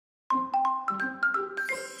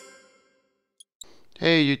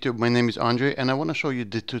Hey YouTube, my name is Andre and I want to show you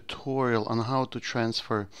the tutorial on how to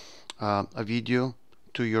transfer a video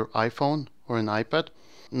to your iPhone or an iPad.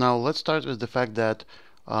 Now let's start with the fact that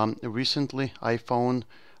recently iPhone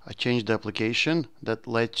changed the application that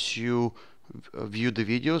lets you view the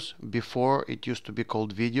videos. Before it used to be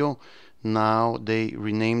called video, now they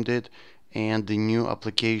renamed it and the new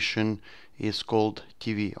application is called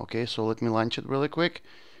TV. Okay, so let me launch it really quick,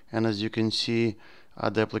 and as you can see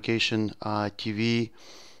the application TV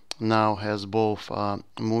now has both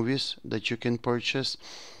movies that you can purchase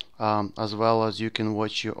as well as you can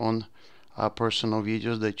watch your own personal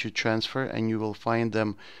videos that you transfer, and you will find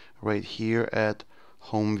them right here at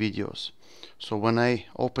home videos. So when I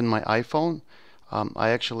open my iPhone, I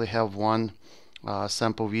actually have one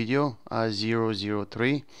sample video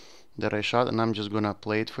 003 that I shot, and I'm just gonna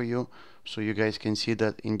play it for you so you guys can see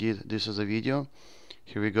that indeed this is a video.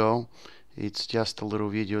 Here we go. It's just a little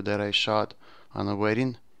video that I shot on a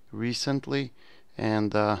wedding recently,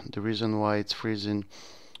 and the reason why it's freezing,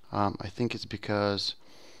 I think it's because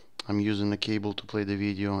I'm using a cable to play the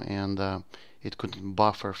video and it couldn't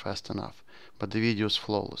buffer fast enough, but the video is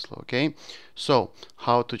flawless. Okay, so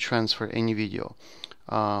how to transfer any video?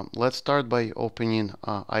 Let's start by opening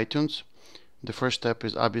iTunes. The first step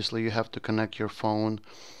is obviously you have to connect your phone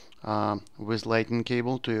with lightning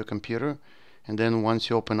cable to your computer, and then once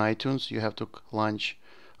you open iTunes you have to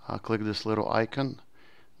click this little icon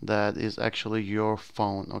that is actually your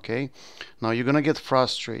phone. Okay, now you're gonna get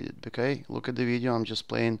frustrated. Okay, look at the video. I'm just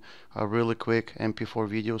playing a really quick MP4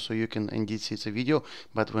 video so you can indeed see it's a video,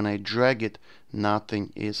 but when I drag it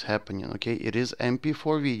nothing is happening. Okay, it is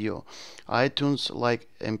MP4 video. iTunes like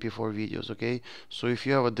MP4 videos. Okay, so if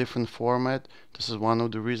you have a different format, this is one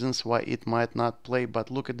of the reasons why it might not play. But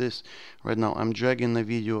look at this right now. I'm dragging the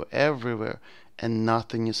video everywhere and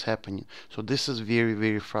nothing is happening. So this is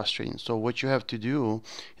very frustrating. So what you have to do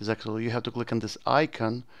is actually you have to click on this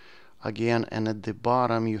icon again, and at the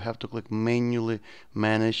bottom you have to click manually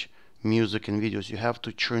manage music and videos. You have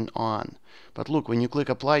to turn on. But look, when you click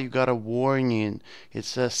apply, you got a warning. It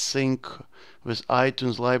says sync with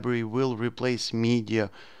iTunes library will replace media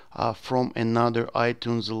from another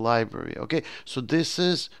iTunes library. Okay, so this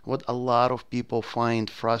is what a lot of people find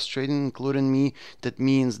frustrating, including me. That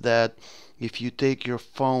means that if you take your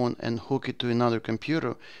phone and hook it to another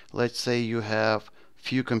computer, let's say you have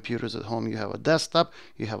few computers at home, you have a desktop,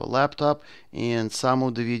 you have a laptop, and some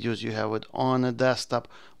of the videos you have it on a desktop,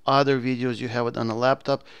 other videos you have it on a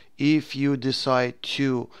laptop. If you decide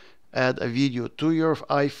to add a video to your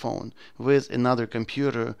iPhone with another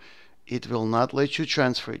computer, it will not let you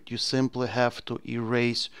transfer it. You simply have to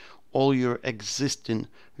erase all your existing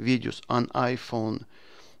videos on iPhone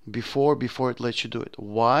before it lets you do it.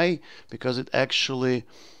 Why? Because it actually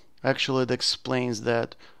it explains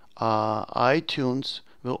that iTunes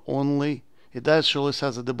will only, it actually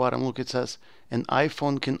says at the bottom, look, it says an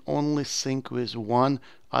iPhone can only sync with one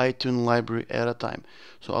iTunes library at a time.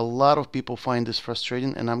 So a lot of people find this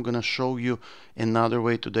frustrating, and I'm gonna show you another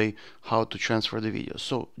way today how to transfer the videos.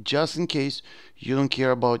 So just in case you don't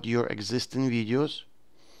care about your existing videos,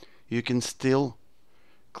 you can still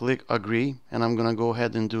click agree, and I'm gonna go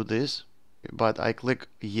ahead and do this. But I click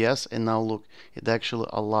yes, and now look, it actually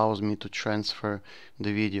allows me to transfer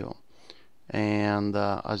the video. And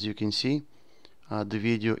as you can see, the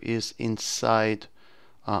video is inside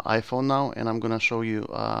iPhone now, and I'm gonna show you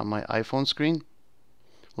my iPhone screen.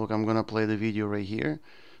 Look, I'm gonna play the video right here.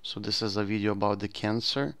 So this is a video about the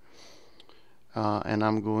cancer, and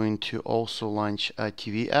I'm going to also launch a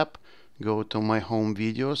TV app. Go to my home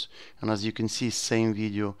videos, and as you can see, same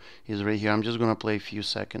video is right here. I'm just gonna play a few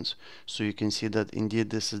seconds so you can see that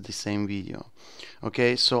indeed this is the same video.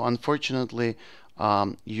 Okay, so unfortunately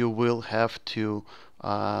you will have to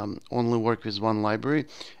only work with one library,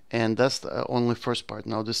 and that's the only first part.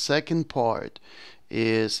 Now the second part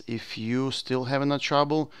is, if you still having a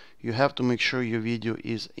trouble, you have to make sure your video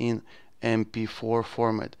is in MP4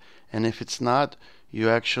 format, and if it's not, you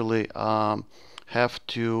actually have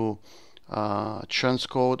to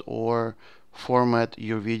transcode or format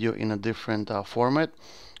your video in a different format.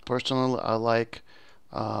 Personally, I like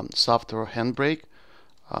software Handbrake.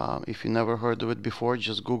 If you never heard of it before,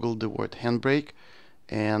 just Google the word Handbrake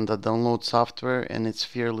and download software, and it's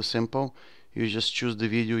fairly simple. You just choose the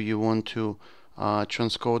video you want to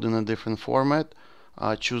transcode in a different format,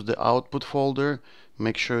 choose the output folder,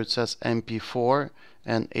 make sure it says MP4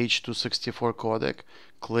 and H.264 codec,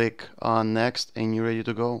 click on next, and you're ready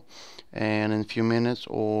to go. And in a few minutes,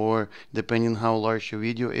 or depending how large your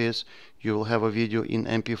video is, you will have a video in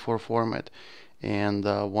MP4 format. And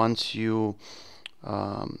once you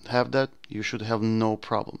have that, you should have no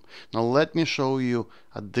problem. Now let me show you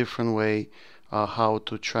a different way how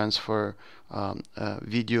to transfer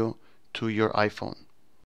video to your iPhone.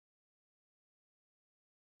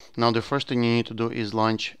 Now the first thing you need to do is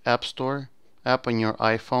launch App Store app on your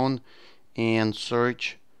iPhone and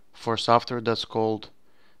search for software that's called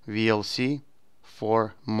VLC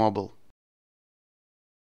for Mobile.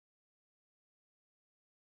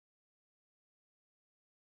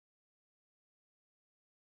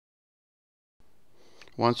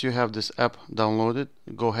 Once you have this app downloaded,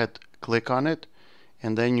 go ahead, click on it,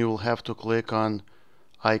 and then you will have to click on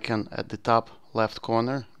icon at the top left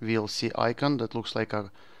corner, VLC icon that looks like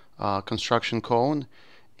a construction cone,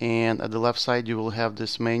 and at the left side you will have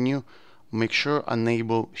this menu. Make sure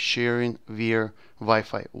enable sharing via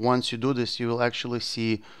Wi-Fi. Once you do this, you will actually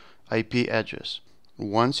see IP address.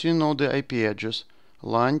 Once you know the IP address,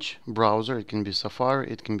 launch browser. It can be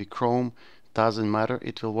Safari, it can be Chrome, doesn't matter,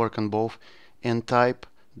 it will work on both, and type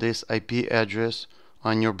this IP address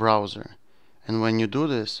on your browser. And when you do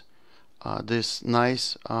this, this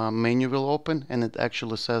nice menu will open, and it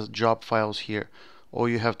actually says drop files here. All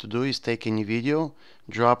you have to do is take any video,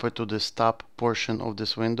 drop it to this top portion of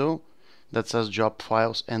this window that says drop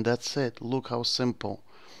files, and that's it. Look how simple.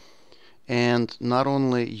 And not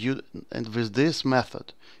only and with this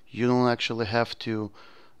method, you don't actually have to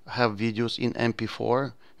have videos in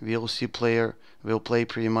MP4. VLC player will play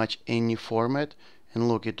pretty much any format. And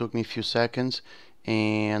look, it took me a few seconds,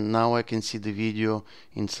 and now I can see the video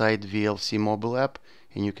inside VLC Mobile app,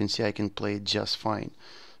 and you can see I can play it just fine.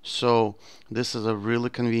 So this is a really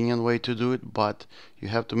convenient way to do it, but you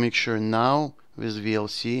have to make sure now with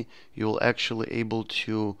VLC you will actually able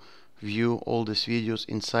to view all these videos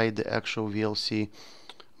inside the actual VLC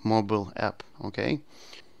Mobile app.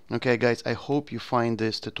 Okay guys, I hope you find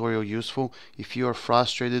this tutorial useful. If you are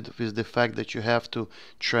frustrated with the fact that you have to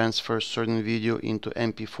transfer certain video into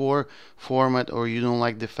MP4 format, or you don't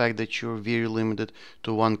like the fact that you're very limited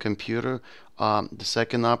to one computer, the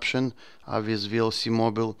second option with VLC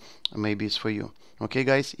Mobile maybe it's for you. Okay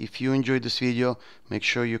guys, if you enjoyed this video, make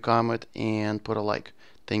sure you comment and put a like.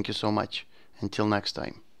 Thank you so much. Until next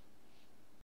time.